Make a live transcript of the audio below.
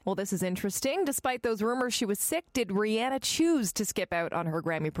Well, this is interesting. Despite those rumors she was sick, did Rihanna choose to skip out on her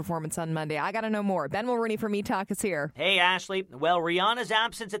Grammy performance on Monday? I got to know more. Ben Mulroney from E-Talk is here. Hey, Ashley. Well, Rihanna's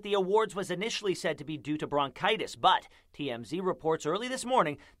absence at the awards was initially said to be due to bronchitis, but TMZ reports early this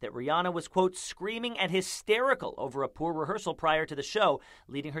morning that Rihanna was, quote, screaming and hysterical over a poor rehearsal prior to the show,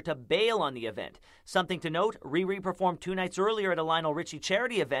 leading her to bail on the event. Something to note, Riri performed 2 nights earlier at a Lionel Richie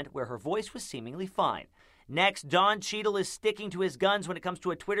charity event where her voice was seemingly fine. Next, Don Cheadle is sticking to his guns when it comes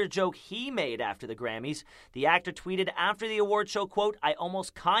to a Twitter joke he made after the Grammys. The actor tweeted after the award show, quote, "I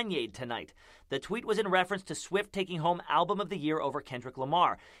almost Kanye'd tonight." The tweet was in reference to Swift taking home Album of the Year over Kendrick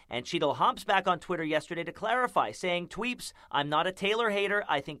Lamar. And Cheadle hops back on Twitter yesterday to clarify, saying, "Tweeps, I'm not a Taylor hater.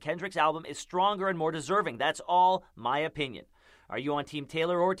 I think Kendrick's album is stronger and more deserving. That's all my opinion." Are you on Team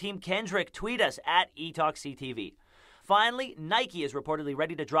Taylor or Team Kendrick? Tweet us at eTalkCTV. Finally, Nike is reportedly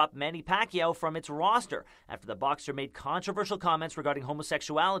ready to drop Manny Pacquiao from its roster after the boxer made controversial comments regarding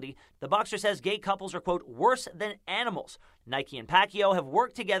homosexuality. The boxer says gay couples are, quote, worse than animals. Nike and Pacquiao have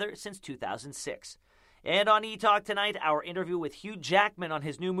worked together since 2006. And on E-Talk tonight, our interview with Hugh Jackman on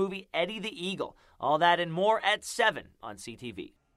his new movie, Eddie the Eagle. All that and more at 7 on CTV.